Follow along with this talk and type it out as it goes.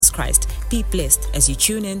Jesus Christ. Be blessed as you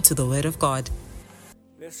tune in to the Word of God.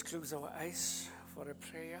 Let's close our eyes for a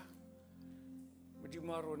prayer.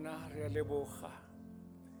 Modimo rona re a leboga.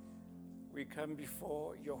 We come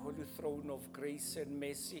before your holy throne of grace and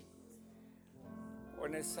mercy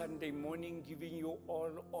on a Sunday morning, giving you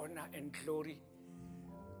all honor and glory.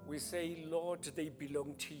 We say, Lord, they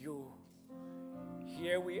belong to you.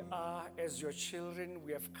 Here we are as your children.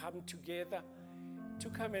 We have come together to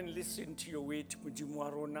come and listen to your word,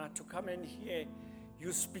 Modimo rona, to come and hear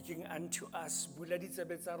you speaking unto us. Bula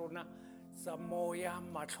ditsebe tsa rona tsa moya,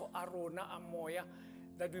 matlho a rona a moya,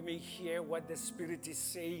 that we may hear what the Spirit is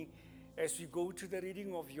saying as we go to the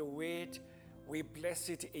reading of your word. We bless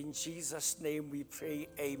it in Jesus' name. We pray,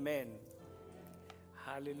 amen.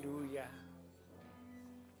 Hallelujah.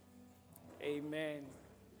 Amen.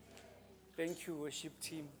 Thank you, worship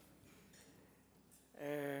team.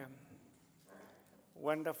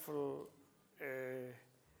 Wonderful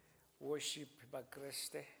worship,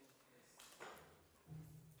 Bakreste.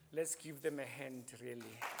 Let's give them a hand,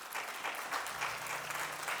 really.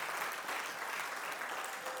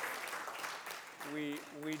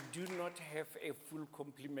 We do not have a full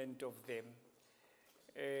complement of them.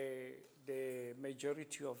 The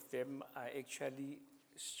majority of them are actually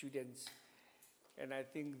students. And I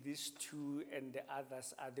think these two and the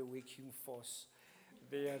others are the working force.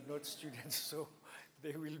 They are not students, so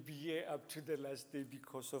they will be here up to the last day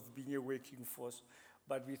because of being a working force.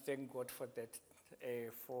 But we thank God for that,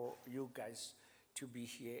 for you guys to be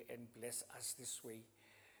here and bless us this way.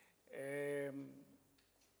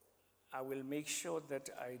 I will make sure that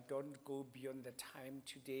I don't go beyond the time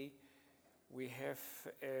today. We have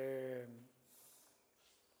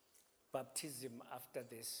baptism after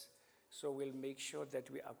this, so we'll make sure that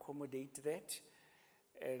we accommodate that.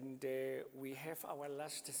 And we have our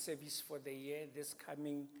last service for the year this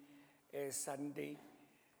coming Sunday.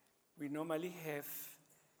 We normally have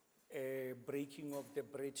a breaking of the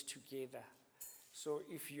bread together. So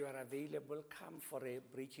if you are available, come for a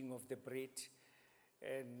breaking of the bread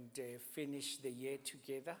and finish the year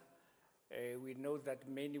together. We know that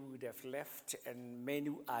many would have left and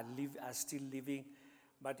many are still living.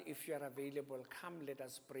 But if you are available, come, let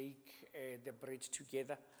us break the bread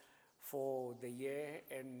together for the year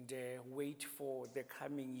and wait for the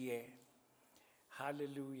coming year.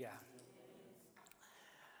 Hallelujah.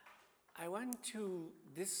 I want to,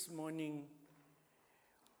 this morning,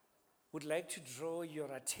 would like to draw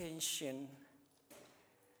your attention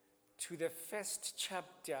to the first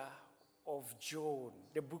chapter of John,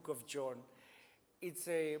 the book of John. It's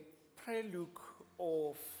a prelude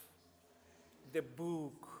of the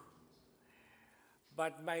book.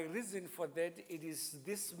 But my reason for that, it is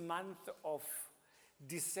this month of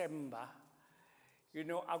December. You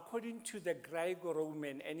know, according to the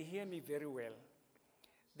Greco-Roman, and hear me very well,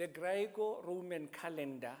 the Greco-Roman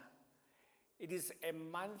calendar, it is a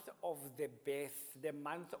month of the birth, the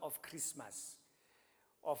month of Christmas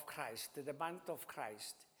of Christ, the month of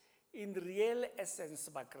Christ. In real essence,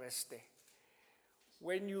 Bakreste,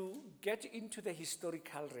 when you get into the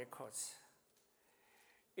historical records,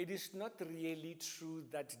 it is not really true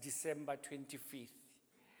that December 25th.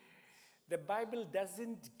 The Bible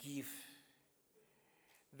doesn't give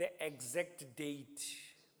the exact date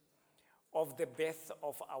of the birth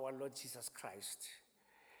of our Lord Jesus Christ.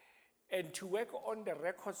 And to work on the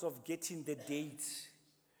records of getting the dates,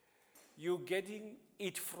 you're getting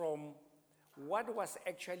it from what was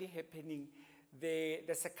actually happening, the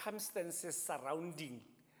circumstances surrounding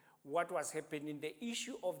what was happening, the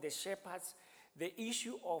issue of the shepherds, the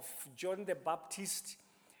issue of John the Baptist,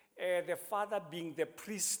 the father being the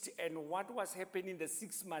priest, and what was happening the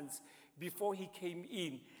 6 months before he came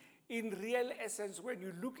in. In real essence, when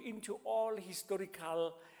you look into all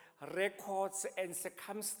historical records and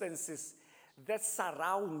circumstances that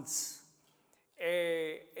surrounds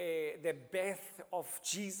the birth of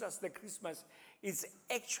Jesus, the Christmas, is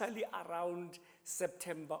actually around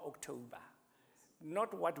September, October.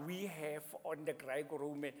 Not what we have on the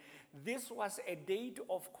Greco-Roman. This was a date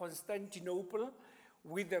of Constantinople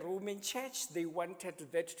with the Roman Church. They wanted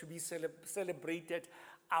that to be celebrated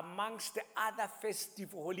amongst the other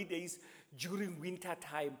festive holidays during winter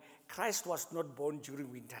time. Christ was not born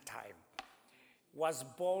during winter time. Was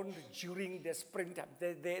born during the springtime.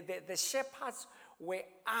 The shepherds were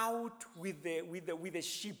out with the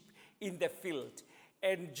sheep in the field.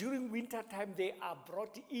 And during winter time, they are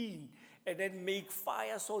brought in and then make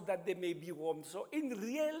fire so that they may be warm. So in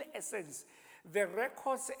real essence, the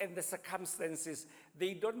records and the circumstances,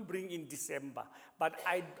 they don't bring in December. But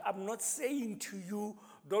I'm not saying to you,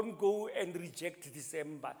 don't go and reject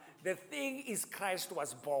December. The thing is Christ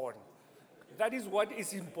was born. That is what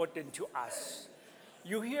is important to us.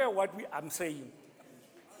 You hear what I'm saying?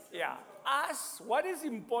 Yeah. Us, what is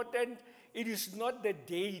important, it is not the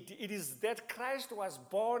date. It is that Christ was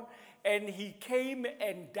born and he came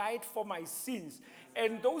and died for my sins.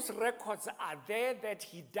 And those records are there that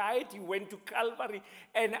he died, he went to Calvary,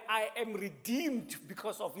 and I am redeemed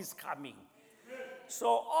because of his coming. So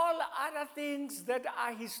all other things that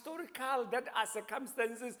are historical, that are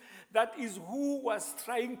circumstances, that is who was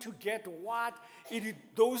trying to get what,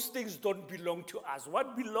 those things don't belong to us.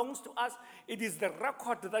 What belongs to us, it is the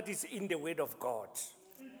record that is in the Word of God.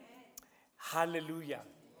 Amen. Hallelujah.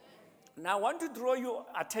 Now I want to draw your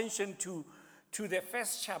attention to the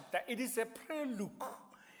first chapter. It is a prelude.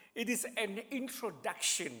 It is an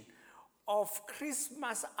introduction of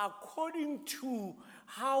Christmas according to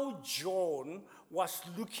how John was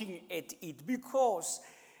looking at it, because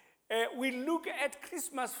we look at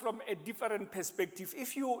Christmas from a different perspective.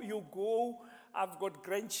 If you go, I've got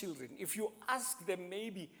grandchildren, if you ask them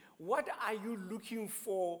maybe, what are you looking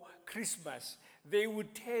for Christmas? They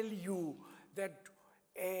would tell you that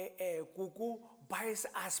Kuku buys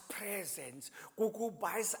us presents. Kuku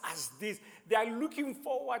buys us this. They are looking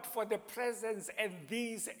forward for the presents and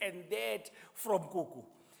this and that from Kuku.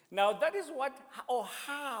 Now that is what or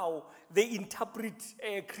how they interpret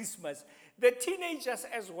Christmas. The teenagers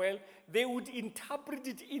as well, they would interpret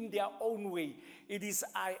it in their own way. It is,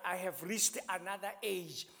 I have reached another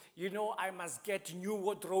age. You know, I must get new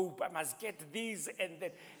wardrobe. I must get this and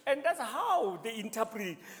that. And that's how they interpret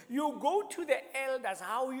it. You go to the elders,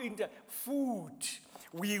 how you interpret food.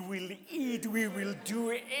 We will eat. We will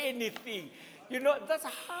do anything. You know, that's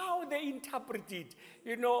how they interpret it.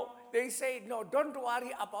 You know, they say, no, don't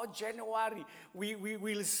worry about January. We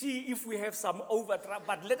will see if we have some overdraft,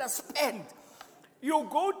 but let us spend. You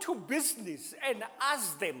go to business and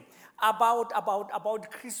ask them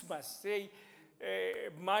about Christmas. Say,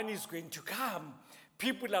 money is going to come.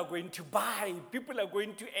 People are going to buy. People are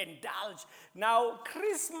going to indulge. Now,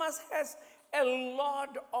 Christmas has a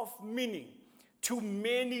lot of meaning to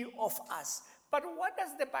many of us. But what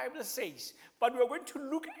does the Bible say? But we're going to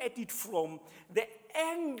look at it from the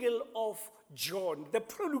angle of John, the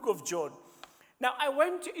prologue of John. Now, I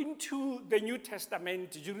went into the New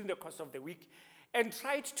Testament during the course of the week and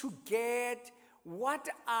tried to get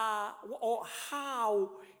how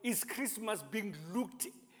is Christmas being looked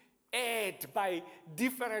at by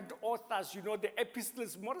different authors, you know, the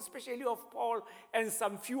epistles, more especially of Paul and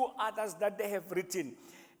some few others that they have written.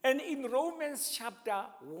 And in Romans chapter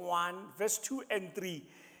 1, verse 2 and 3,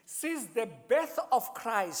 says the birth of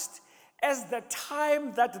Christ as the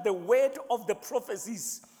time that the word of the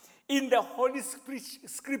prophecies in the Holy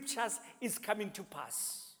Scriptures is coming to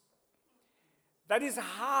pass. That is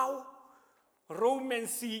how Romans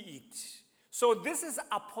see it. So this is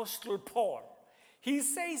Apostle Paul. He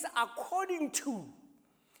says, according to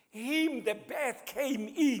him, the birth came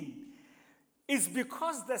in is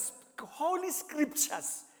because the Holy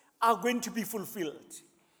Scriptures are going to be fulfilled.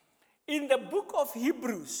 In the book of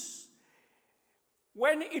Hebrews,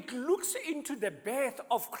 when it looks into the birth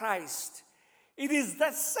of Christ, it is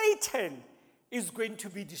that Satan is going to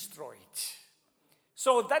be destroyed.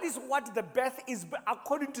 So that is what the birth is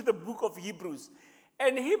according to the book of Hebrews.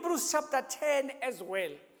 And Hebrews chapter 10 as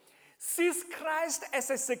well sees Christ as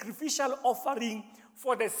a sacrificial offering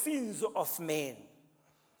for the sins of men.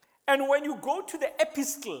 And when you go to the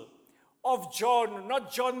epistle of John,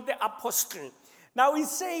 not John the apostle, now he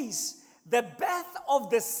says the birth of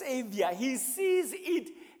the Savior, he sees it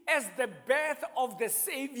as the birth of the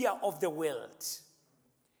Savior of the world.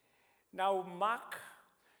 Now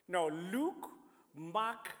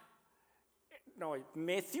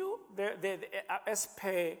Matthew, as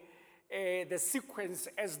per the sequence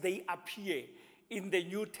as they appear in the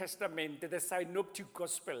New Testament, the synoptic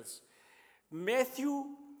gospels, Matthew,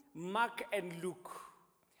 Mark, and Luke,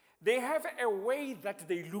 they have a way that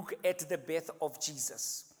they look at the birth of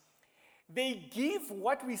Jesus. They give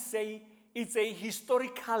what we say is a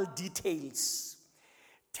historical details,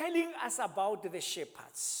 telling us about the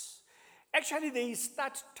shepherds. Actually, they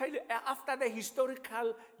start telling, after the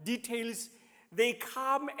historical details, they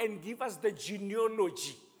come and give us the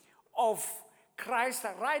genealogy of Christ,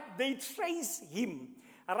 right? They trace him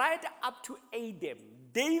right up to Adam,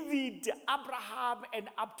 David, Abraham, and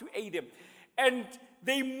up to Adam. And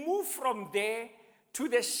they move from there to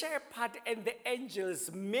the shepherd and the angels,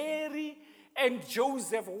 Mary and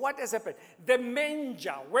Joseph. What has happened? The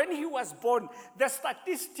manger, when he was born, the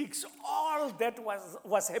statistics, all that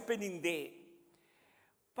was happening there.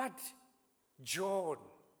 But John,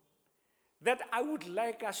 that I would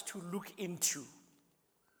like us to look into,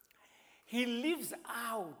 he leaves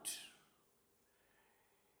out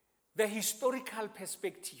the historical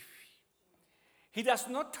perspective. He does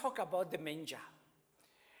not talk about the manger.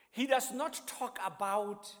 He does not talk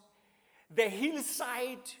about the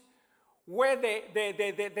hillside where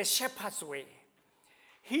the shepherds were.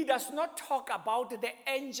 He does not talk about the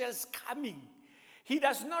angels coming. He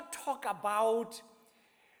does not talk about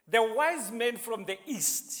the wise men from the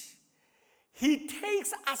east. He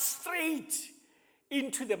takes us straight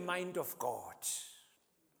into the mind of God.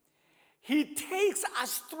 He takes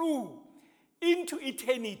us through into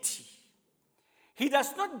eternity. He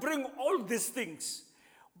does not bring all these things,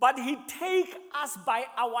 but he takes us by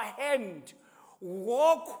our hand,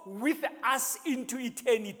 walk with us into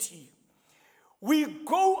eternity. We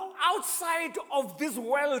go outside of this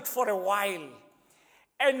world for a while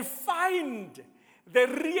and find the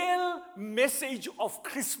real message of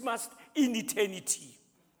Christmas in eternity.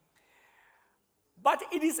 But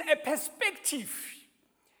it is a perspective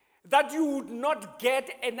that you would not get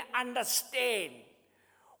and understand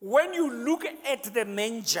when you look at the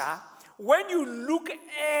manger, when you look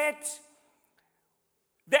at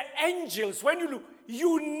the angels,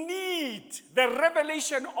 you need the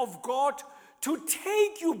revelation of God to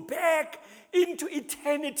take you back into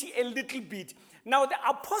eternity a little bit. Now, the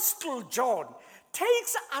Apostle John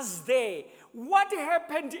takes us there. What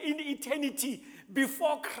happened in eternity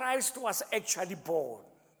before Christ was actually born?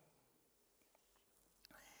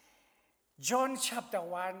 John chapter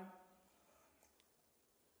 1,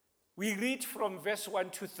 we read from verse 1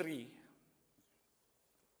 to 3.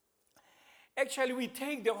 Actually, we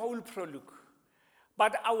take the whole prologue,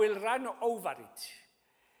 but I will run over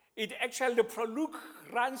it. The prologue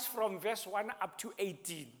runs from verse 1 up to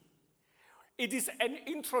 18. It is an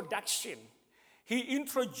introduction. He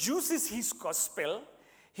introduces his gospel.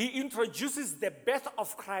 He introduces the birth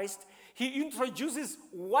of Christ. He introduces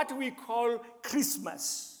what we call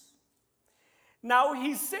Christmas. Now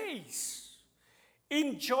he says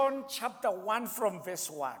in John chapter 1 from verse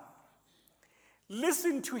 1,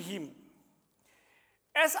 listen to him.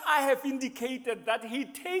 As I have indicated that he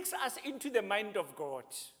takes us into the mind of God.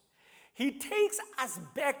 He takes us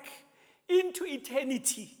back into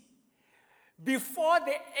eternity before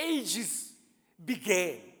the ages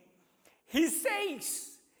began. He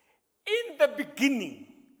says, in the beginning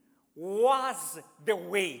was the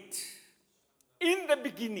Word. In the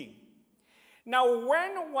beginning. Now,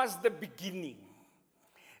 when was the beginning?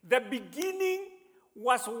 The beginning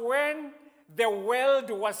was when the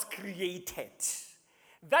world was created.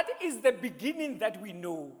 That is the beginning that we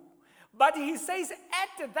know. But he says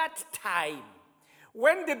at that time,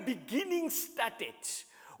 when the beginning started,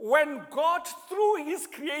 when God, through his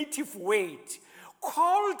creative word,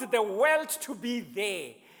 called the world to be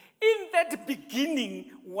there, in that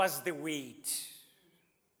beginning was the Word.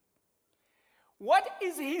 What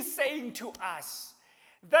is he saying to us?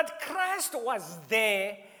 That Christ was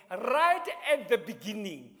there right at the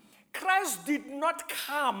beginning. Christ did not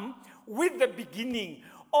come with the beginning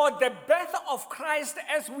or the birth of Christ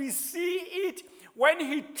as we see it when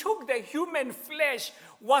he took the human flesh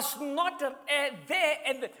was not there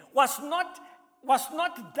and was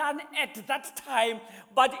not done at that time,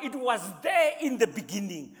 but it was there in the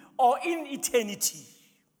beginning or in eternity.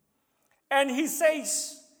 And he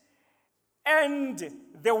says, and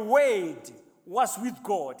the Word was with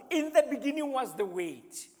God. In the beginning was the Word.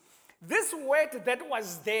 This Word that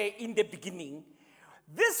was there in the beginning,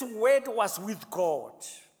 this Word was with God.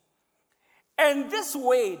 And this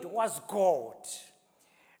Word was God.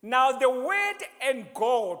 Now the Word and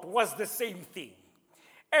God was the same thing.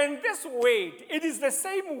 And this Word, it is the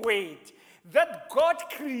same Word that God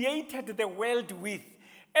created the world with.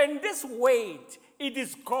 And this Word, it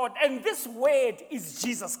is God. And this Word is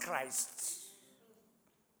Jesus Christ.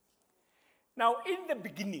 Now, in the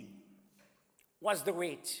beginning was the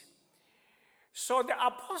Word. So the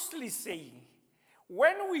apostle is saying,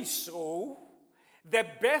 when we saw the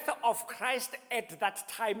birth of Christ at that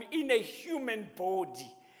time in a human body,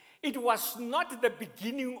 it was not the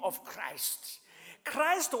beginning of Christ.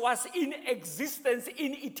 Christ was in existence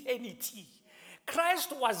in eternity.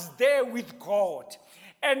 Christ was there with God.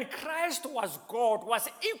 And Christ was God, was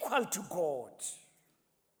equal to God.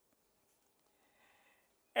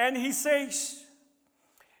 And he says,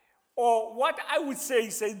 or what I would say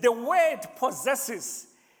is the Word possesses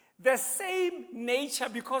the same nature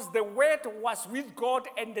because the Word was with God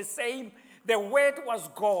and the Word was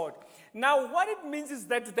God. Now what it means is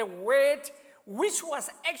that the Word, which was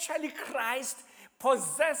actually Christ,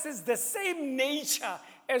 possesses the same nature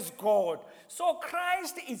as God. So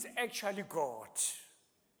Christ is actually God.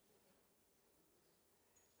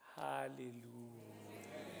 Hallelujah.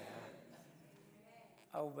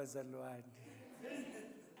 Awubazalwane.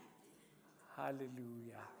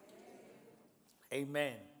 Hallelujah.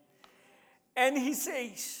 Amen. And he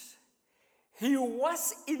says, he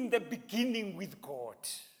was in the beginning with God.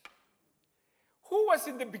 Who was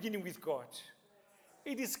in the beginning with God?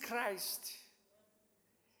 It is Christ.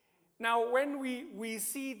 Now, when we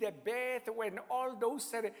see the birth, when all those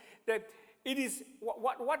said that it is,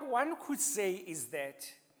 what one could say is that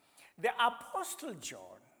the Apostle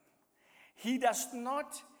John, he does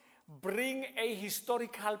not bring a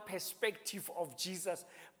historical perspective of Jesus,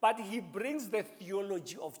 but he brings the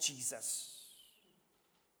theology of Jesus.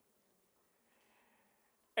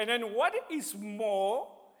 And then what is more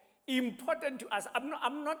important to us,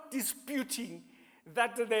 I'm not disputing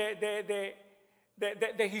that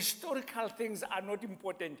the historical things are not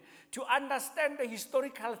important. To understand the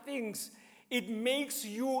historical things, it makes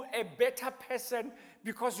you a better person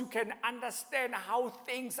because you can understand how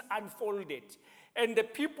things unfolded. And the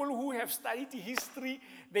people who have studied history,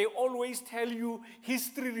 they always tell you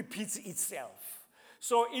history repeats itself.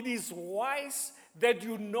 So it is wise that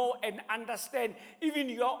you know and understand even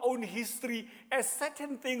your own history, as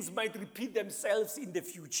certain things might repeat themselves in the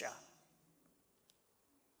future.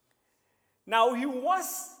 Now, he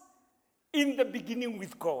was in the beginning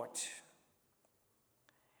with God.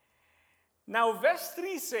 Now, verse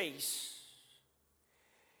 3 says,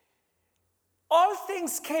 all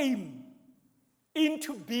things came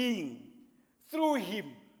into being through him.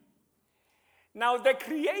 Now, the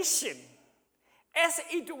creation, as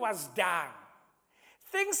it was done,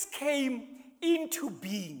 things came into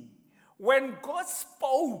being. When God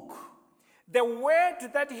spoke, the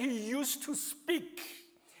word that he used to speak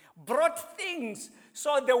brought things.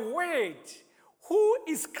 So the word, who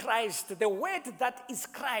is Christ, the word that is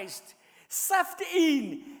Christ, served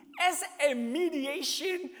in as a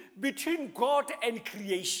mediation between God and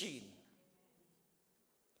creation.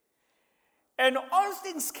 And all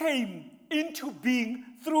things came into being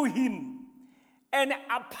through him. And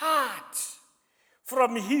apart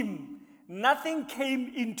from him, nothing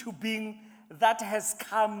came into being that has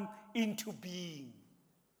come into being.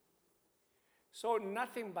 So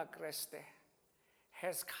nothing but Christ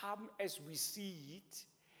has come as we see it,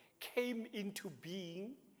 came into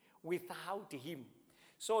being without him.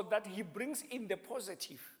 So that he brings in the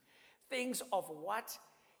positive things of what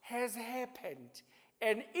has happened.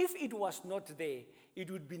 And if it was not there, it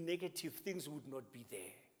would be negative. Things would not be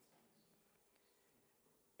there.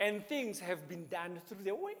 And things have been done through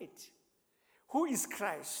the word. Who is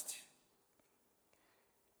Christ?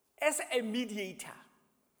 As a mediator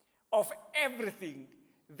of everything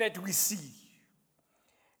that we see.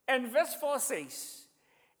 And verse 4 says,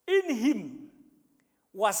 in him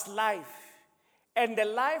was life, and the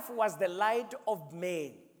life was the light of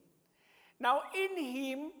men. Now in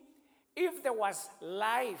him, if there was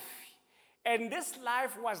life, and this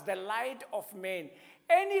life was the light of men,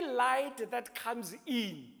 any light that comes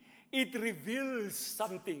in, it reveals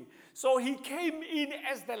something. So he came in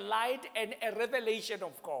as the light and a revelation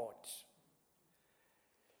of God.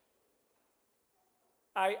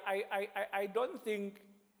 I don't think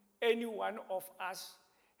any one of us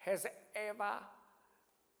has ever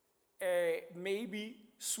maybe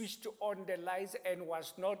switched on the lights and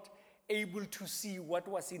was not able to see what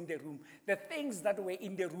was in the room. The things that were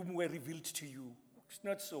in the room were revealed to you. It's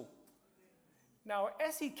not so. Now,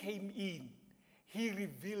 as he came in, he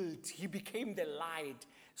revealed, he became the light.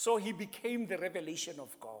 So he became the revelation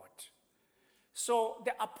of God. So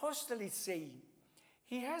the apostle is saying,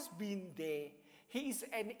 he has been there. He is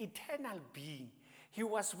an eternal being. He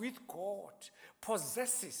was with God,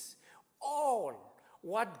 possesses all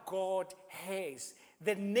what God has,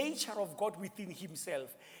 the nature of God within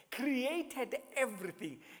himself, created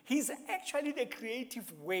everything. He's actually the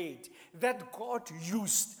creative word that God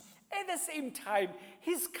used. At the same time,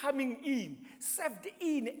 he's coming in, served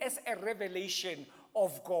in as a revelation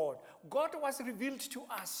of God. God was revealed to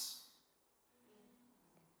us.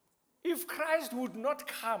 If Christ would not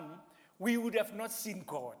come, we would have not seen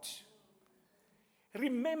God.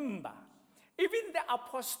 Remember, even the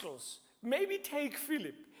apostles, maybe take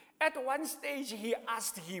Philip. At one stage, he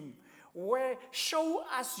asked him, show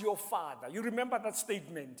us your Father. You remember that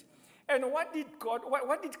statement? And what did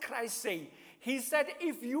Christ say? He said,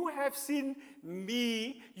 if you have seen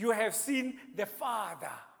me, you have seen the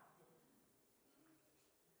Father.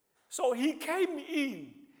 So he came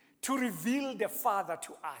in to reveal the Father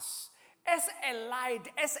to us as a light,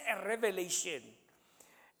 as a revelation.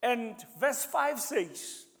 And verse 5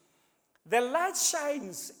 says, the light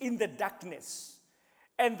shines in the darkness,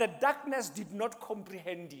 and the darkness did not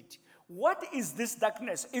comprehend it. What is this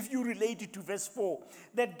darkness? If you relate it to verse 4,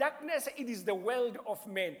 the darkness, it is the world of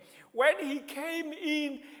men. When he came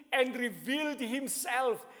in and revealed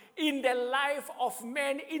himself in the life of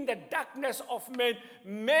man, in the darkness of man,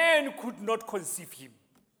 man could not conceive him.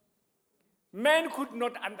 Man could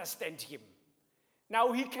not understand him.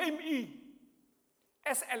 Now he came in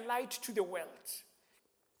as a light to the world.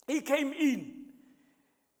 He came in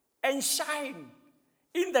and shined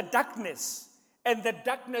in the darkness, and the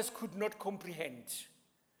darkness could not comprehend.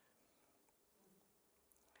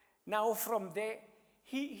 Now from there,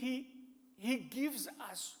 he gives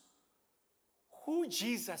us who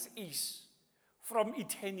Jesus is from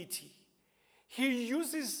eternity. He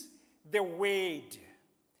uses the word.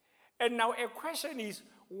 And now a question is,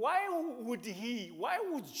 why would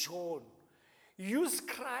John use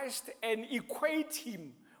Christ and equate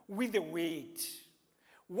him with the word?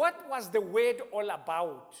 What was the word all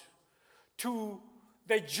about to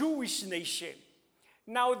the Jewish nation?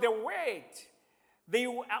 Now the word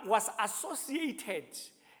was associated,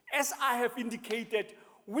 as I have indicated,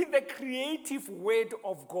 with the creative word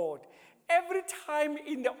of God. Every time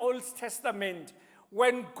in the Old Testament,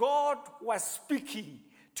 when God was speaking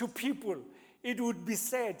to people, it would be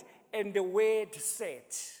said, and the word said,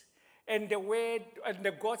 and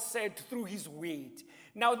the God said through his word.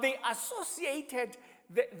 Now they associated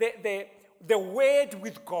the word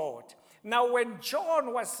with God. Now when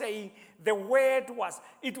John was saying the word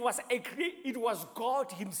it was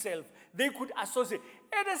God himself, they could associate.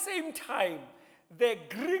 At the same time, the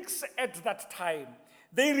Greeks at that time,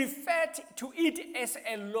 they referred to it as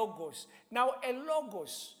a logos. Now a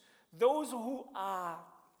logos, those who are,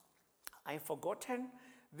 I've forgotten,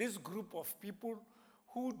 this group of people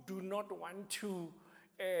who do not want to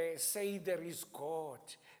say there is God,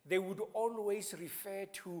 they would always refer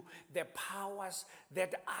to the powers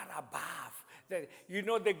that are above.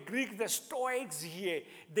 The Greek, the Stoics here,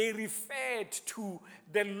 they referred to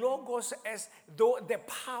the logos as though the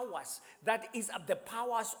powers, that is the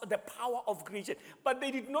power of creation. But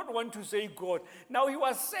they did not want to say God. Now he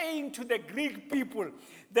was saying to the Greek people,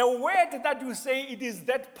 the word that you say, it is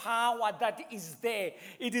that power that is there.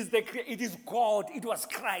 It is God. It was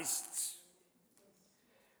Christ.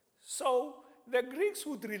 So the Greeks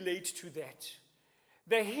would relate to that.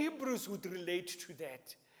 The Hebrews would relate to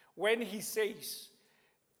that. When he says,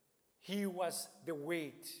 he was the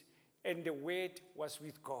Word, and the Word was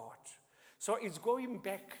with God. So it's going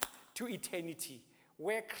back to eternity,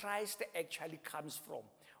 where Christ actually comes from.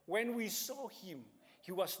 When we saw him,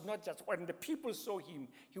 he was not just, when the people saw him,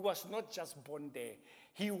 he was not just born there.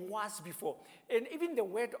 He was before. And even the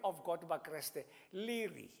word of God, Bakreste,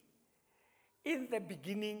 Liri, in the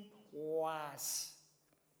beginning was.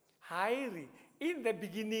 Hairi, in the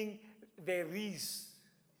beginning there is.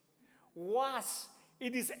 Was,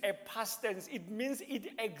 it is a past tense. It means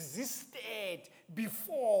it existed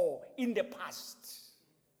before in the past.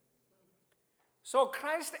 So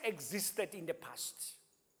Christ existed in the past,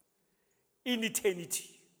 in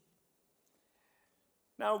eternity.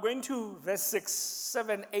 Now going to verse 6,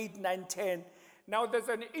 7, 8, 9, 10. Now there's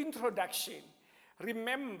an introduction.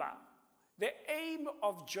 Remember, the aim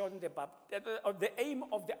of the aim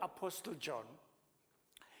of the Apostle John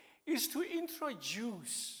is to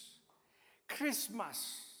introduce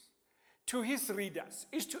Christmas to his readers,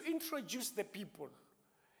 is to introduce the people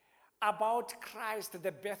about Christ,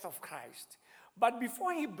 the birth of Christ. But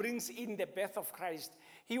before he brings in the birth of Christ,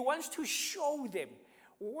 he wants to show them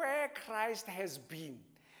where Christ has been.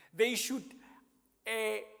 They should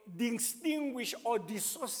distinguish or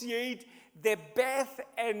dissociate the birth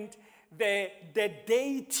and the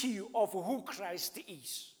deity of who Christ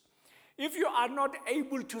is. If you are not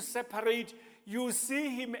able to separate, you see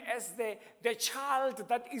him as the child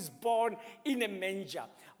that is born in a manger.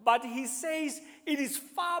 But he says it is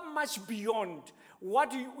far much beyond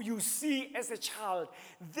what you see as a child.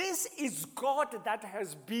 This is God that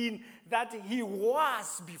has been, that he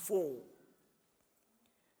was before.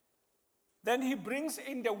 Then he brings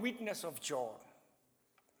in the witness of John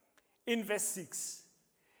in verse 6.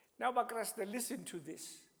 Now, Bakrasta, listen to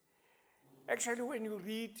this. Actually, when you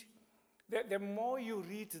read, the more you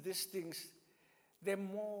read these things, the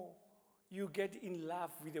more you get in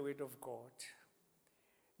love with the word of God.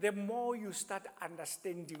 The more you start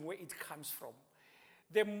understanding where it comes from.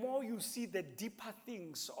 The more you see the deeper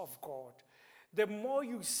things of God. The more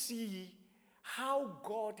you see how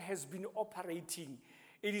God has been operating.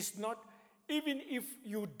 It is not, even if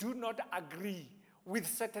you do not agree with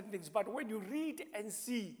certain things, but when you read and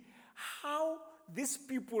see how these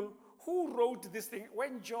people who wrote this thing,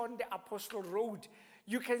 when John the Apostle wrote,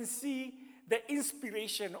 you can see the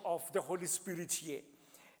inspiration of the Holy Spirit here.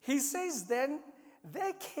 He says, then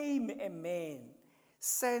there came a man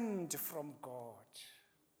sent from God.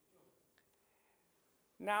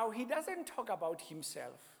 Now, he doesn't talk about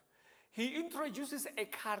himself. He introduces a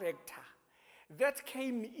character that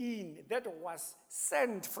came in, that was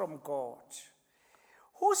sent from God,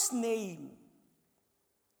 whose name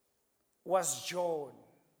was John.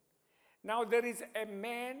 Now, there is a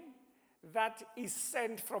man that is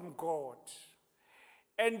sent from God.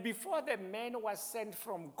 And before the man was sent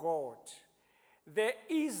from God, there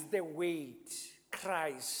is the Word,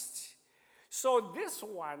 Christ. So this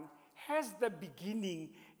one has the beginning,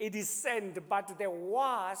 it is sent, but there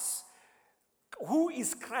was who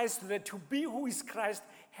is Christ, the to be who is Christ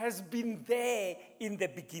has been there in the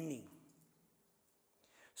beginning.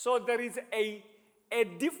 So there is a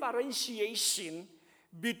differentiation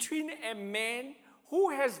between a man who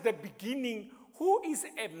has the beginning, who is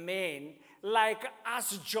a man like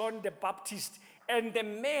us, John the Baptist, and the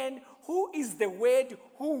man who is the Word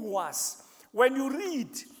who was. When you read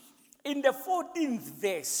in the 14th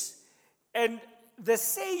verse, and the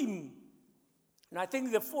same, and I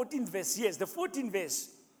think the 14th verse, yes, the 14th verse,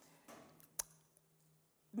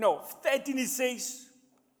 no, 13 it says,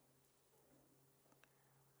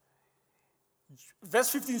 verse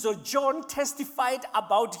 15, so John testified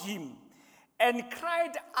about him and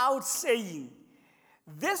cried out saying,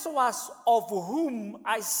 this was of whom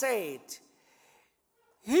I said,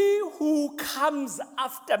 he who comes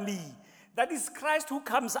after me, that is Christ who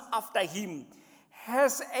comes after him,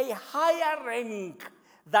 has a higher rank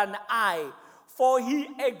than I, for he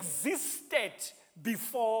existed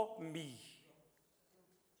before me.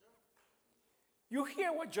 You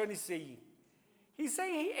hear what John is saying? He's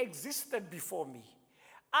saying he existed before me.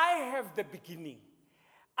 I have the beginning.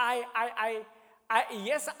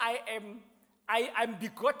 Yes, I am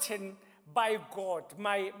begotten by God.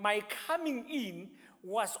 My coming in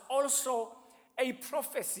was also a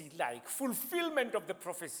prophecy, like fulfillment of the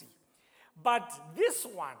prophecy. But this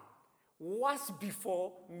one was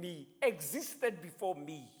before me, existed before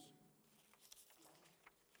me.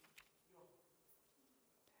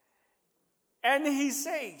 And he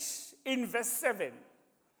says in verse 7,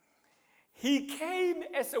 he came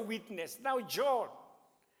as a witness. Now John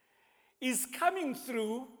is coming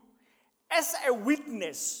through as a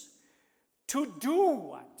witness to do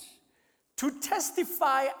what? To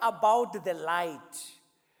testify about the light.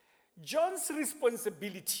 John's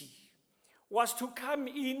responsibility was to come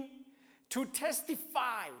in to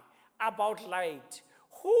testify about light.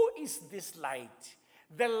 Who is this light?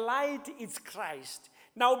 The light is Christ.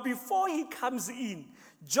 Now, before he comes in,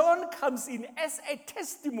 John comes in as a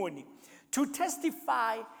testimony to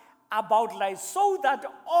testify about light so that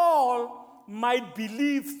all might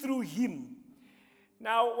believe through him.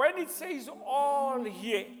 Now, when it says all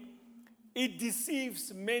here, it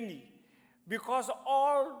deceives many because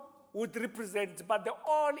all would represent, but the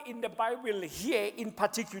all in the Bible here in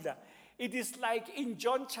particular, it is like in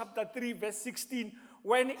John chapter 3 verse 16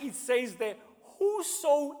 when it says that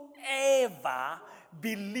whosoever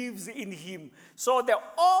believes in him. So the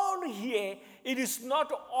all here, it is not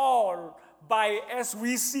all by as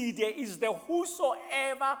we see there is the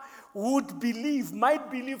whosoever would believe, might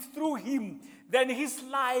believe through him, then his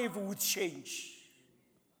life would change.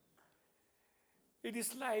 It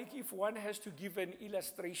is like if one has to give an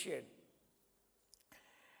illustration.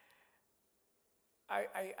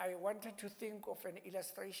 I wanted to think of an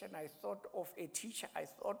illustration. I thought of a teacher. I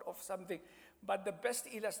thought of something. But the best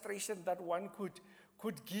illustration that one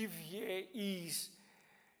could give here is,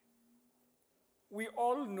 we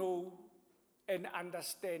all know and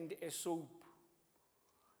understand a soap.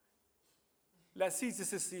 La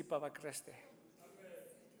CSCC, Papa Creste.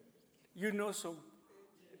 You know soap.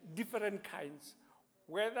 Different kinds.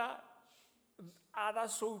 Whether other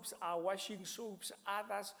soaps are washing soaps,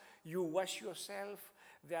 others you wash yourself.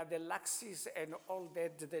 There are the Luxes and all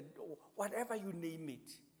that, whatever you name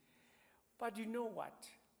it. But you know what?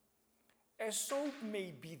 A soap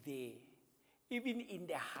may be there, even in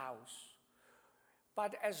the house.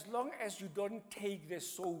 But as long as you don't take the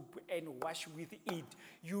soap and wash with it,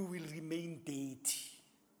 you will remain dirty.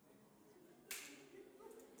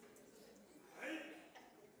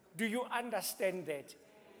 Do you understand that?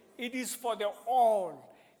 It is for the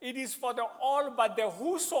all. It is for the all, but the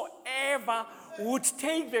whosoever would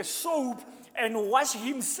take the soap and wash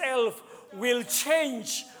himself will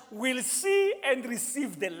change, will see and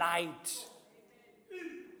receive the light.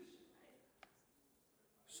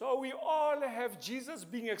 So we all have Jesus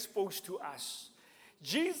being exposed to us.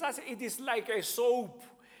 Jesus, it is like a soap.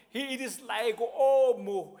 It is like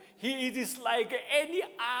Omo. It is like any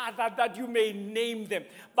other that you may name them.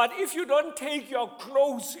 But if you don't take your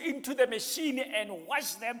clothes into the machine and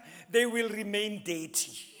wash them, they will remain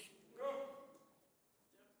dirty.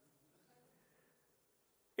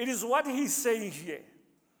 It is what he's saying here.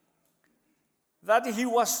 That he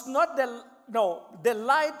was not the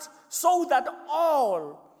light, so that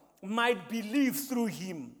all might believe through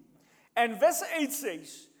him. And verse 8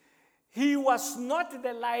 says, he was not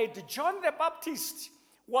the light. John the Baptist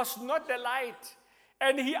was not the light.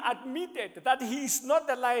 And he admitted that he is not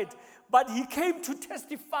the light, but he came to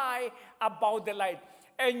testify about the light.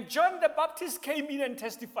 And John the Baptist came in and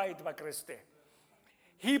testified, Bakreste.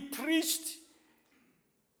 He preached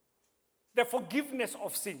the forgiveness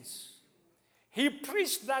of sins. He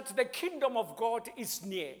preached that the kingdom of God is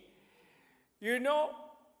near. You know,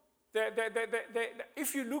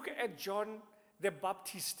 if you look at John the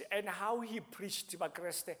Baptist and how he preached,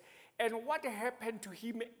 Bakreste, and what happened to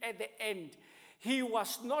him at the end, he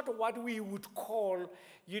was not what we would call,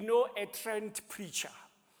 a trend preacher.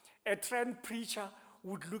 A trend preacher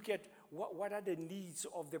would look at what are the needs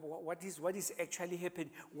of what is actually happening?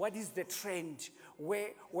 What is the trend?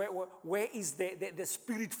 Where is the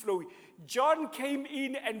spirit flowing? John came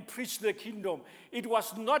in and preached the kingdom. It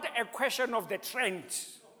was not a question of the trend.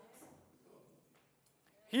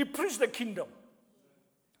 He preached the kingdom.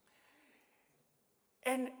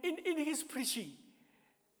 And in his preaching,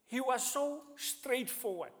 he was so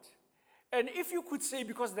straightforward. And if you could say,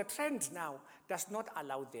 because the trend now does not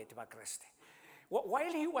allow that, Bakreste.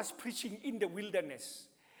 While he was preaching in the wilderness,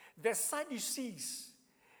 the Sadducees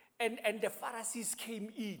and the Pharisees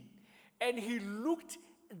came in, and he looked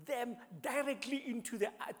them directly into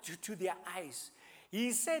to their eyes.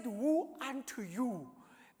 He said, "Woe unto you,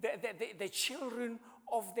 the children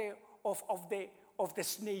of the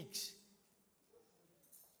snakes."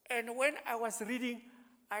 And when I was reading,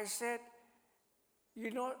 I said,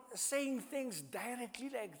 saying things directly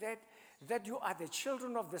like that you are the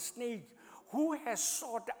children of the snake, who has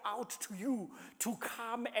sought out to you to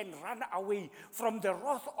come and run away from the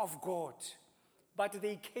wrath of God. But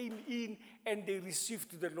they came in and they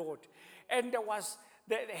received the Lord. And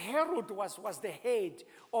Herod was the head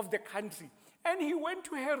of the country. And he went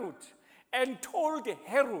to Herod and told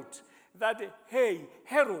Herod that, hey,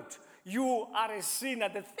 Herod, you are a sinner.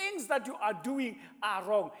 The things that you are doing are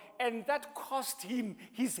wrong. And that cost him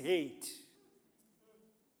his head.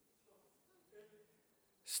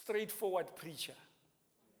 Straightforward preacher.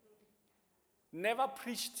 Never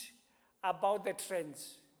preached about the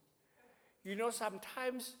trends.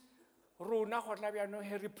 Sometimes,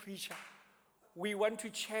 preacher, we want to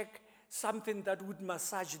check something that would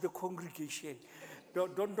massage the congregation.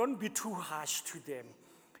 Don't be too harsh to them.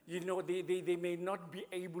 They may not be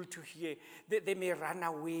able to hear. They may run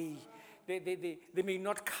away. They may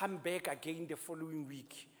not come back again the following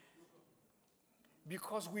week.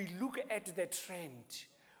 Because we look at the trend.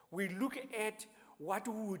 We look at what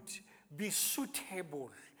would be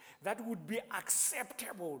suitable, that would be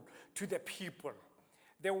acceptable to the people.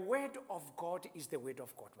 The word of God is the word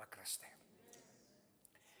of God, Bakreste.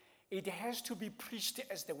 It has to be preached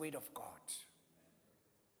as the word of God.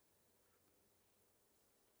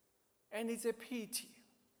 And it's a pity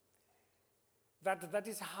that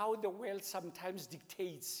is how the world sometimes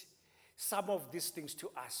dictates some of these things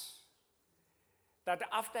to us. That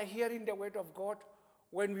after hearing the word of God,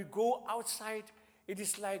 when we go outside, it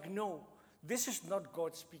is like, no, this is not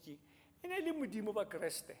God speaking.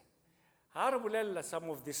 Some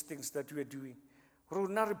of these things that we are doing.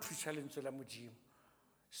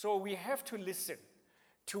 So we have to listen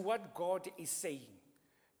to what God is saying,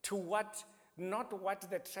 not what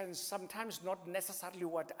the trends, sometimes not necessarily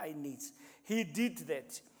what I need. He did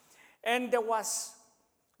that. And there was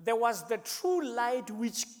the true light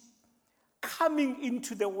which coming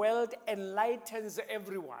into the world enlightens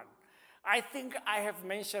everyone. I think I have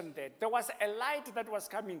mentioned that. There was a light that was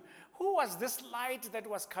coming. Who was this light that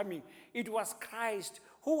was coming? It was Christ,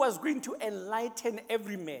 who was going to enlighten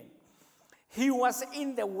every man. He was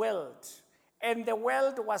in the world, and the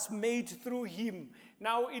world was made through him.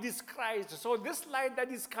 Now it is Christ. So this light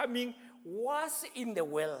that is coming was in the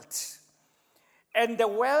world. And the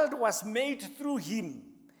world was made through him.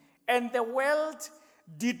 And the world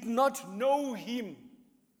did not know him.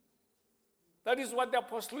 That is what the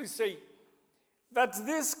apostle is saying. That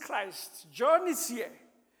this Christ, John is here.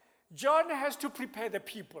 John has to prepare the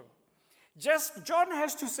people. John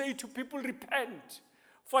has to say to people, repent,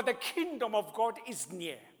 for the kingdom of God is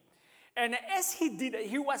near. And as he did,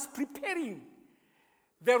 he was preparing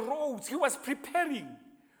the roads. He was preparing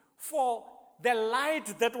for the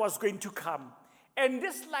light that was going to come. And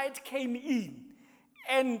this light came in,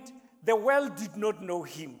 and the world did not know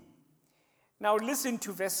him. Now listen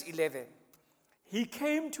to verse 11. He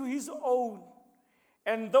came to his own,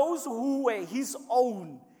 and those who were his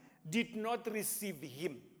own did not receive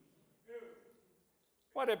him.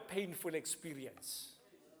 What a painful experience.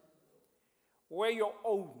 We're your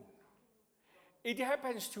own. It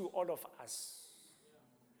happens to all of us.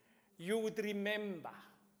 You would remember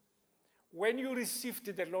when you received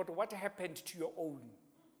the Lord, what happened to your own?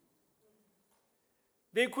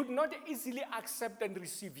 They could not easily accept and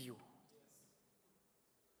receive you.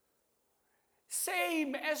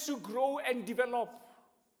 Same as you grow and develop.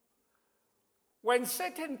 When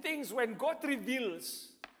certain things, when God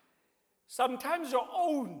reveals, sometimes your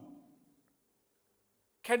own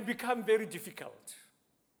can become very difficult.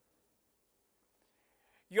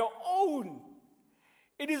 Your own,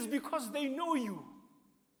 it is because they know you.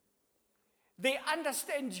 They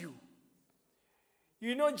understand you.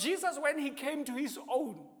 You know, Jesus, when he came to his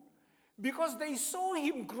own, because they saw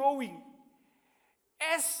him growing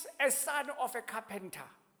as a son of a carpenter.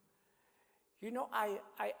 You know,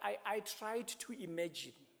 I tried to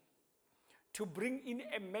imagine, to bring in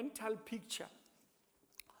a mental picture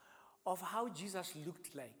of how Jesus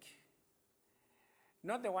looked like.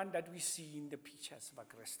 Not the one that we see in the pictures,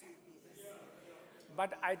 Bakreste.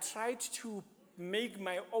 But I tried to make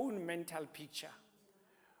my own mental picture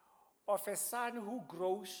of a son who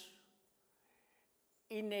grows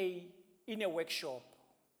in a workshop.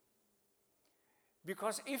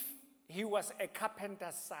 Because if he was a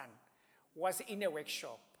carpenter's son, was in a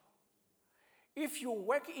workshop. If you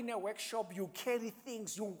work in a workshop, you carry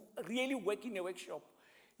things, you really work in a workshop,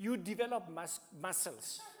 you develop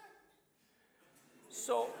muscles.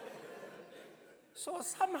 So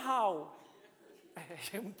somehow,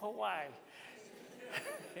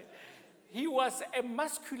 he was a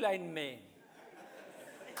masculine man.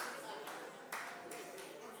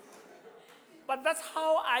 But that's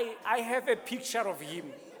how I have a picture of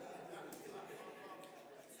him.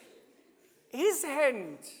 His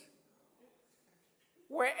hands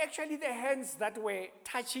were actually the hands that were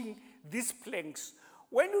touching these planks.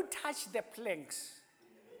 When you touch the planks,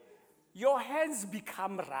 your hands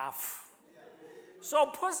become rough. So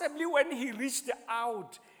possibly when he reached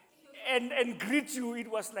out and greet you,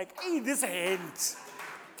 it was like, hey, this hand.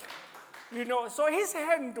 You know, so his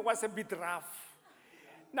hand was a bit rough.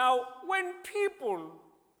 Now, when people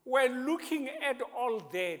were looking at all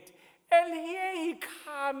that, and here he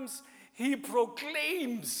comes, he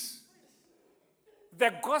proclaims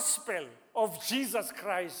the gospel of Jesus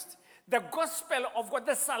Christ, the gospel of God,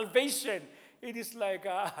 the salvation. It is like,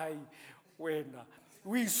 when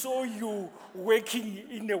we saw you working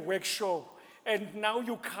in a workshop, and now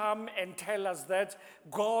you come and tell us that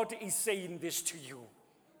God is saying this to you.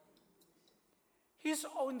 His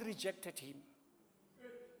own rejected him.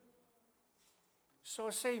 So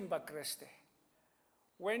same Bakreste,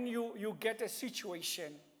 when you get a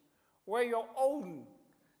situation where your own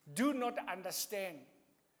do not understand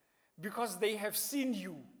because they have seen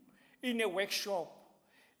you in a workshop,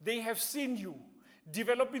 they have seen you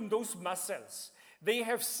developing those muscles, they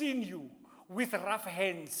have seen you with rough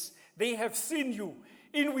hands, they have seen you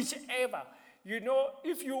in whichever, you know,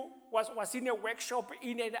 if you was in a workshop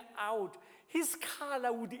in and out, his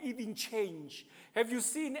color would even change. Have you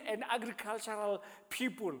seen an agricultural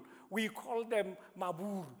people? We call them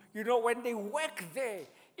mabur. You know, when they work there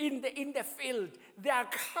in the field, their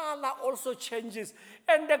color also changes.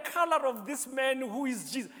 And the color of this man who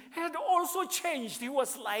is Jesus had also changed. He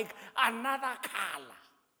was like another color.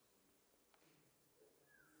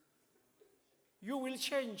 You will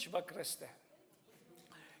change, Bakreste.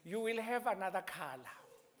 You will have another color.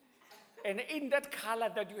 And in that color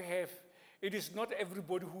that you have, it is not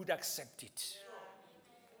everybody who would accept it.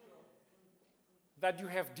 That you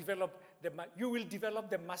have developed, you will develop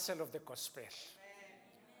the muscle of the gospel.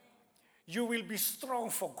 You will be strong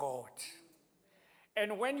for God.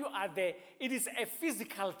 And when you are there, it is a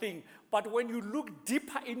physical thing. But when you look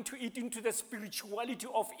deeper into it, into the spirituality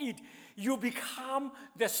of it, you become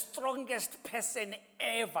the strongest person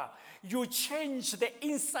ever. You change the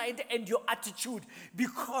inside and your attitude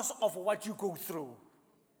because of what you go through.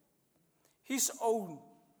 His own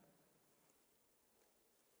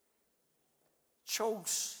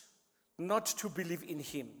chose not to believe in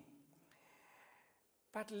him.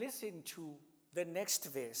 But listen to the next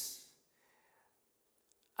verse.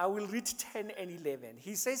 I will read 10 and 11.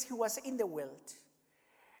 He says he was in the world,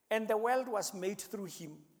 and the world was made through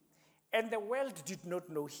him, and the world did not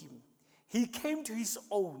know him. He came to his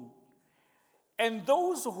own, and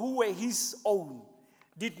those who were his own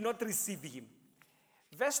did not receive him.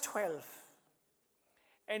 Verse 12.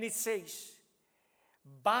 And it says,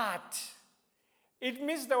 but it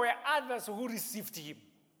means there were others who received him.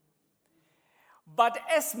 But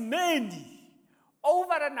as many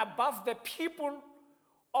over and above the people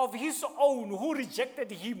of his own who rejected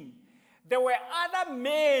him, there were other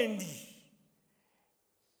many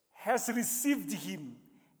has received him,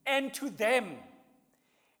 and to them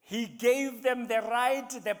he gave them the right,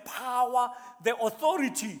 the power, the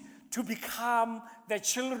authority to become the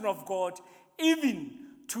children of God, even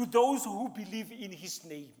to those who believe in his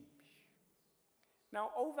name.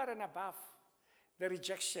 Now, over and above the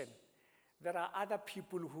rejection, there are other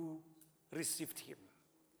people who received him.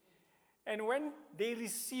 And when they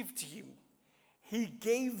received him, he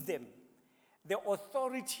gave them the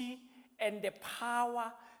authority and the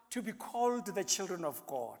power to be called the children of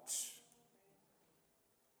God.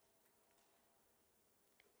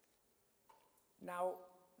 Now,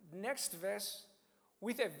 next verse,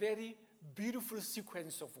 with a very beautiful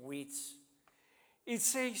sequence of words. It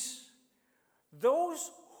says,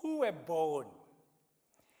 those who were born.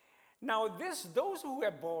 Now, those who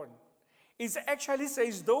were born, it actually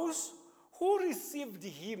says those who received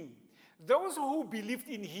him, those who believed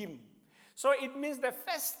in him. So it means the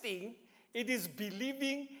first thing, it is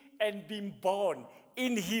believing and being born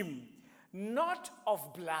in him, not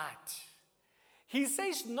of blood. He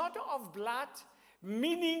says not of blood,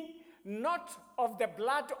 meaning not of the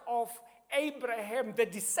blood of Abraham, the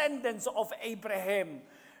descendants of Abraham,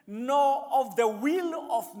 nor of the will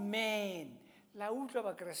of man. La utlwa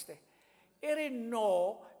ba Kriste.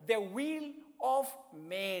 No, the will of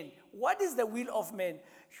man. What is the will of man?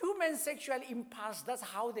 Human sexual impulse, that's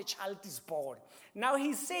how the child is born. Now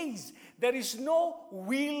he says there is no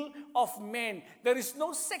will of man. There is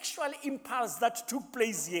no sexual impulse that took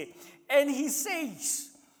place here. And he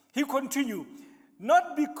says, he continues,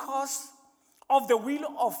 not because of the will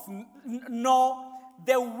of, no,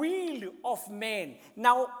 the will of man.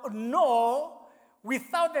 Now, no,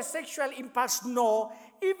 without the sexual impulse, no.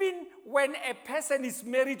 Even when a person is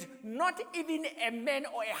married, not even a man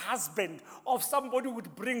or a husband of somebody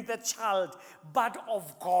would bring the child, but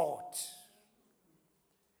of God.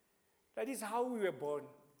 That is how we were born.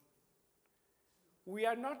 We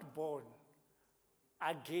are not born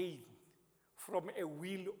again from a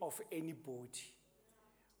will of anybody.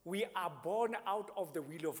 We are born out of the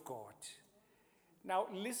will of God. Now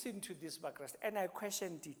listen to this, Bakrast, and I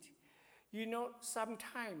questioned it. You know,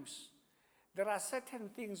 sometimes there are certain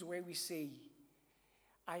things where we say,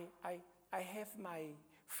 I have my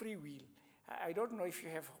free will. I don't know if you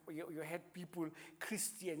had people,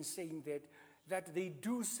 Christians, saying that they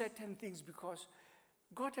do certain things because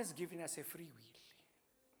God has given us a free will.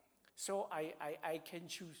 So I can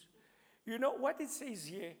choose. You know what it says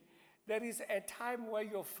here? There is a time where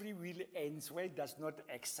your free will ends, where it does not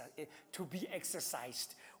to be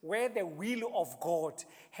exercised, where the will of God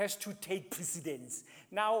has to take precedence.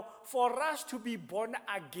 Now, for us to be born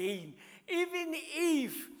again, even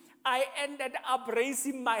if I ended up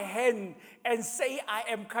raising my hand and say I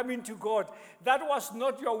am coming to God, that was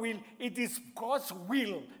not your will. It is God's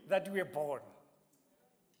will that we are born.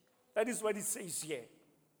 That is what it says here.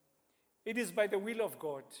 It is by the will of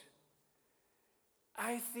God.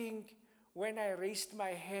 I think when I raised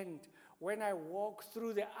my hand, when I walked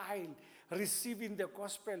through the aisle, receiving the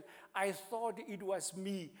gospel, I thought it was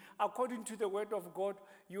me. According to the word of God,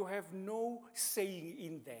 you have no saying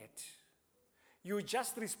in that. You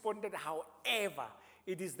just responded, however,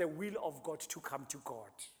 it is the will of God to come to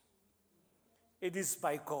God. It is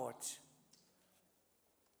by God.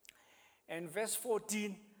 And verse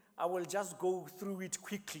 14, I will just go through it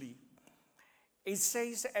quickly. It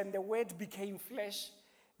says, and the word became flesh.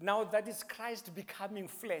 Now that is Christ becoming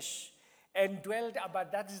flesh and dwelled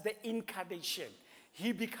about, that is the incarnation.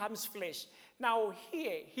 He becomes flesh. Now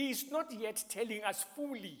here, he is not yet telling us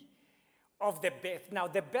fully of the birth. Now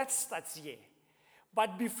the birth starts here.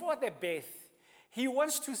 But before the birth, he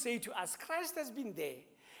wants to say to us, Christ has been there.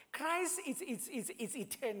 Christ is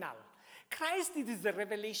eternal. Christ is the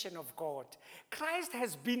revelation of God. Christ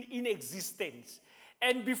has been in existence.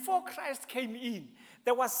 And before Christ came in,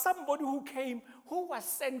 there was somebody who came, who was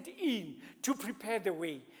sent in to prepare the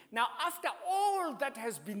way. Now, after all that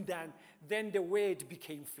has been done, then the word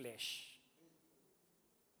became flesh.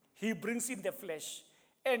 He brings in the flesh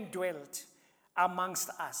and dwelt amongst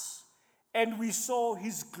us. And we saw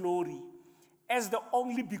his glory as the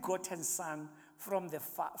only begotten Son from the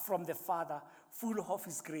Father, full of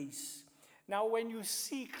his grace. Now, when you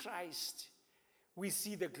see Christ, we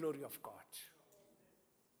see the glory of God.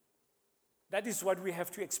 That is what we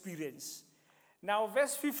have to experience. Now,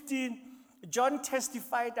 verse 15, John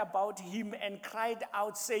testified about him and cried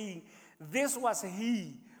out, saying, This was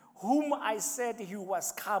he whom I said he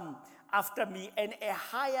was come after me, and a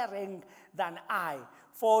higher rank than I,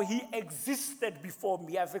 for he existed before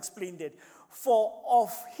me. I've explained it. For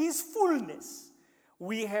of his fullness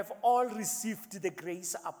we have all received the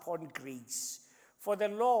grace upon grace. For the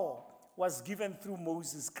law was given through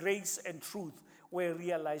Moses, grace and truth were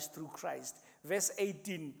realized through Christ. Verse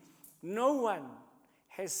 18, no one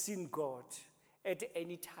has seen God at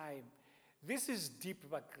any time. This is deep,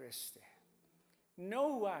 Bakreste.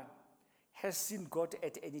 No one has seen God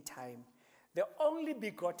at any time. The only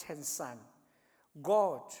begotten Son,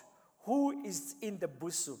 God, who is in the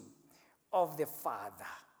bosom of the Father,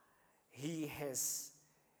 he has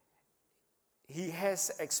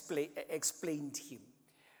explained him.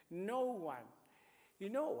 No one. You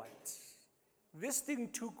know what? This thing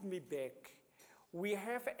took me back. We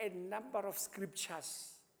have a number of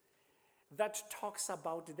scriptures that talks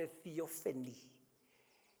about the theophany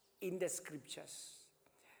in the scriptures.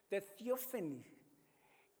 The theophany,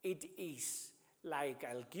 it is like,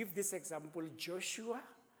 I'll give this example, Joshua.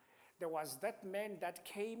 There was that man that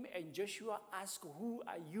came and Joshua asked, who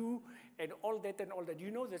are you? And all that and all that.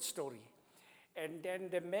 You know that story. And then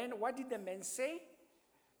the man, what did the man say?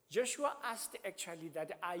 Joshua asked actually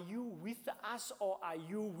that, are you with us or are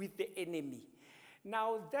you with the enemy?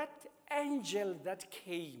 Now that angel that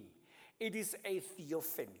came, it is a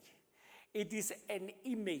theophany. It is an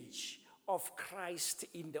image of Christ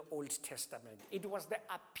in the Old Testament. It was the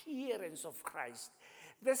appearance of Christ.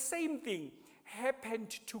 The same thing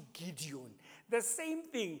happened to Gideon. The same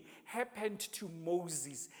thing happened to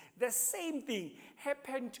Moses. The same thing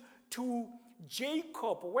happened to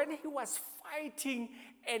Jacob when he was fighting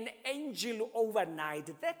an angel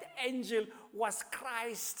overnight. That angel was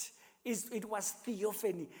Christ. It was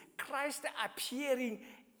theophany. Christ appearing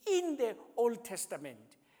in the Old Testament.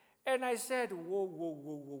 And I said,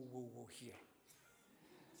 whoa here.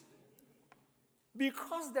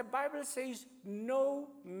 Because the Bible says no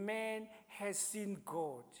man has seen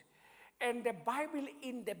God. And the Bible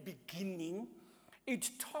in the beginning,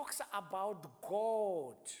 it talks about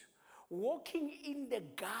God walking in the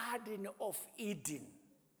Garden of Eden.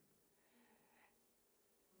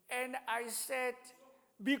 And I said,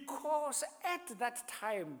 because at that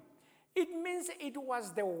time, it means it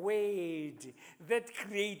was the Word that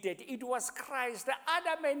created. It was Christ.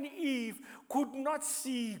 Adam and Eve could not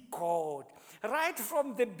see God. Right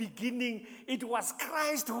from the beginning, it was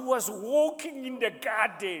Christ who was walking in the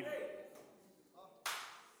garden.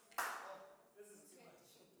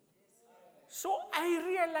 So I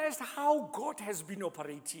realized how God has been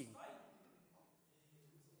operating.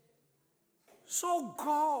 So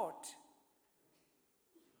God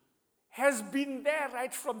has been there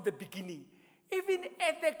right from the beginning. Even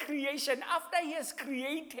at the creation, after he has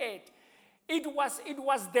created, it was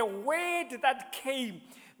the word that came,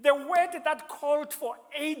 the word that called for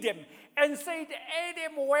Adam and said,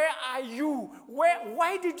 Adam, where are you?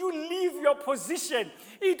 Why did you leave your position?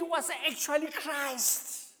 It was actually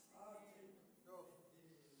Christ.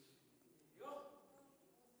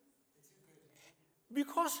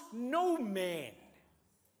 Because no man,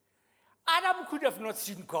 Adam could have not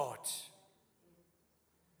seen God.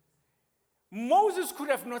 Moses could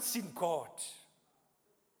have not seen God.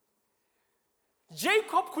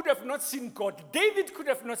 Jacob could have not seen God. David could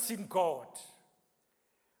have not seen God.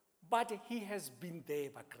 But he has been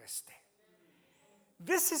there, Bakreste.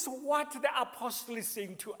 This is what the apostle is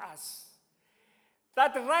saying to us.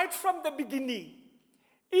 That right from the beginning,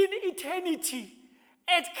 in eternity,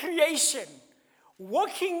 at creation,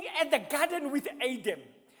 walking at the garden with Adam,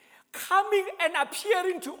 coming and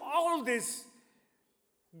appearing to all this,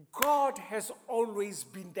 God has always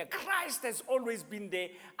been there. Christ has always been there,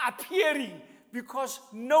 appearing, because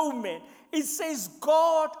no man. It says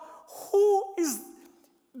God who is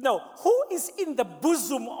in the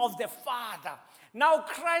bosom of the Father. Now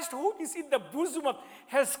Christ who is in the bosom of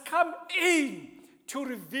has come in to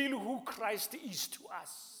reveal who Christ is to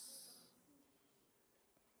us.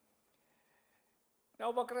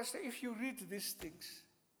 Now, Bakrasta, if you read these things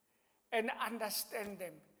and understand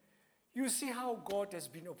them, you see how God has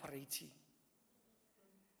been operating.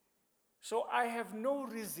 So I have no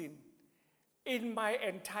reason in my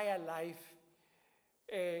entire life,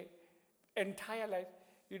 you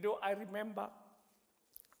know, I remember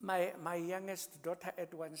my youngest daughter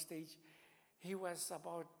at one stage, he was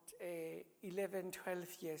about 11,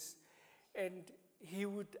 12 years, and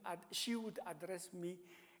she would address me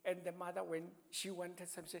and the mother when she wanted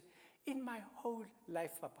something, in my whole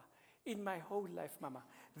life, Papa, in my whole life, Mama,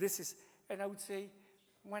 this is, and I would say,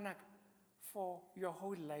 Wanak, for your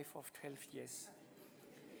whole life of 12 years,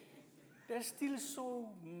 there's still so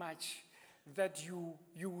much that you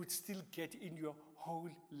would still get in your whole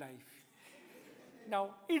life.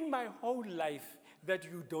 Now, in my whole life that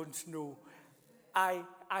you don't know, I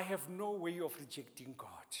have no way of rejecting God.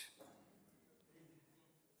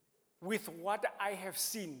 With what I have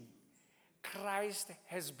seen, Christ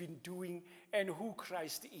has been doing and who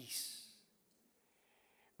Christ is.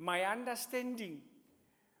 My understanding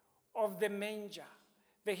of the manger,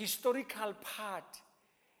 the historical part,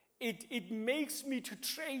 it makes me to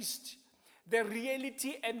trace the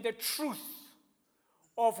reality and the truth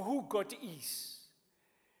of who God is.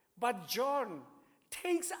 But John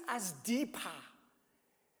takes us deeper.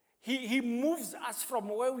 He moves us from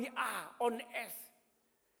where we are on earth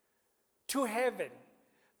to heaven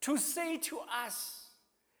to say to us,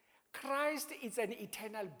 Christ is an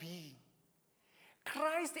eternal being.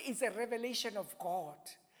 Christ is a revelation of God.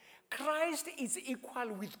 Christ is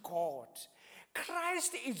equal with God.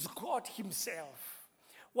 Christ is God himself.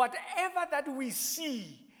 Whatever that we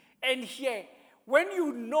see and hear, when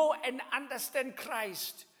you know and understand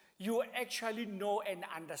Christ, you actually know and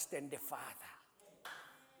understand the Father.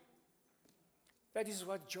 That is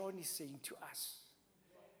what John is saying to us.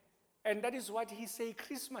 And that is what he says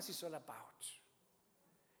Christmas is all about.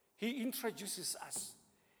 He introduces us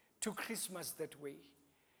to Christmas that way.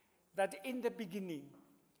 That in the beginning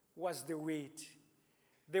was the Word.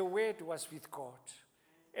 The Word was with God.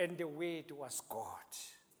 And the Word was God.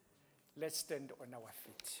 Let's stand on our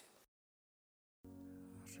feet.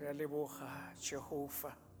 Re a leboga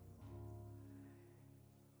Jehovah.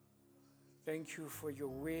 Thank you for your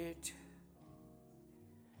word,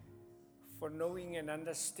 for knowing and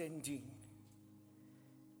understanding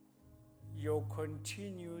your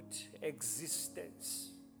continued existence.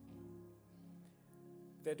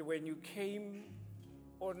 That when you came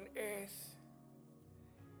on earth,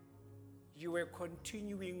 you were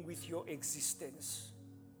continuing with your existence.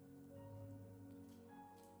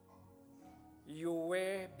 You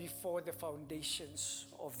were before the foundations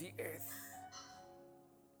of the earth.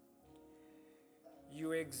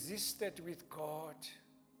 You existed with God,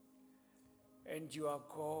 and you are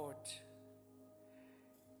God.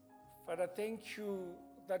 Father, thank you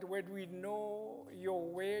that when we know your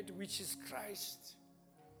word, which is Christ,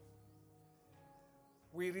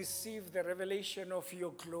 we receive the revelation of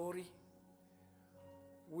your glory.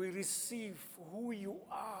 We receive who you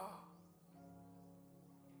are.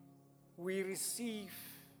 We receive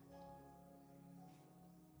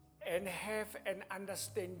and have an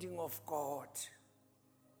understanding of God.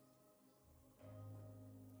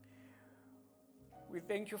 We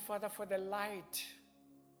thank you, Father, for the light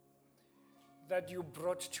that you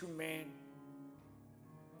brought to man.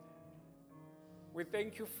 We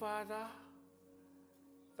thank you, Father,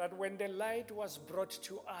 that when the light was brought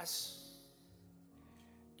to us,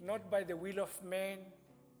 not by the will of man,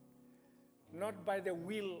 not by the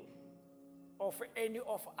will of any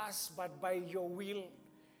of us, but by your will,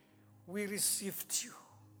 we received you.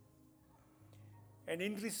 And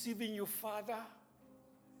in receiving you, Father,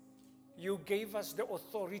 you gave us the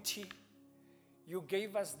authority, you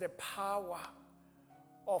gave us the power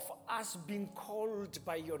of us being called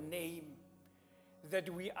by your name,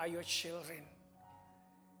 that we are your children.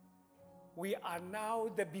 We are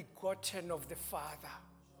now the begotten of the Father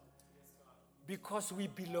because we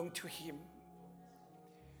belong to him.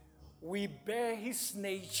 We bear his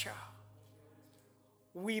nature.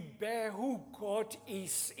 We bear who God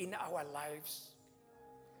is in our lives.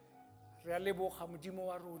 Re a leboga Modimo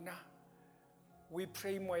wa rona. We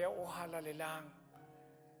pray moya o halalelang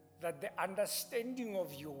that the understanding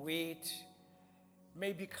of your word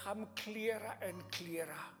may become clearer and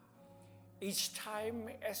clearer each time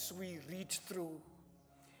as we read through.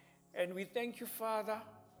 And we thank you, Father,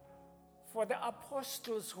 for the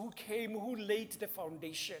apostles who came, who laid the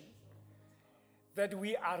foundation, that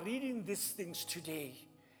we are reading these things today,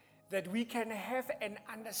 that we can have an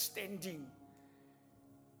understanding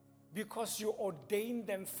because you ordained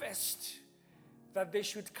them first, that they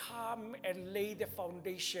should come and lay the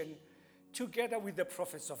foundation together with the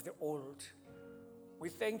prophets of the old. We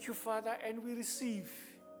thank you, Father, and we receive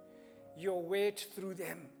your word through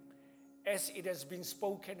them as it has been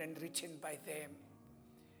spoken and written by them.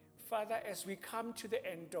 Father, as we come to the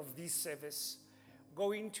end of this service,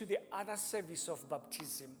 going to the other service of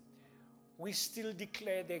baptism, we still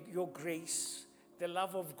declare your grace, the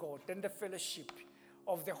love of God, and the fellowship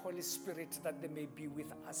of the Holy Spirit, that they may be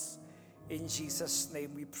with us. In Jesus'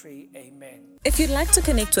 name we pray, amen. If you'd like to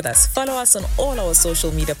connect with us, follow us on all our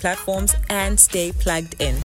social media platforms and stay plugged in.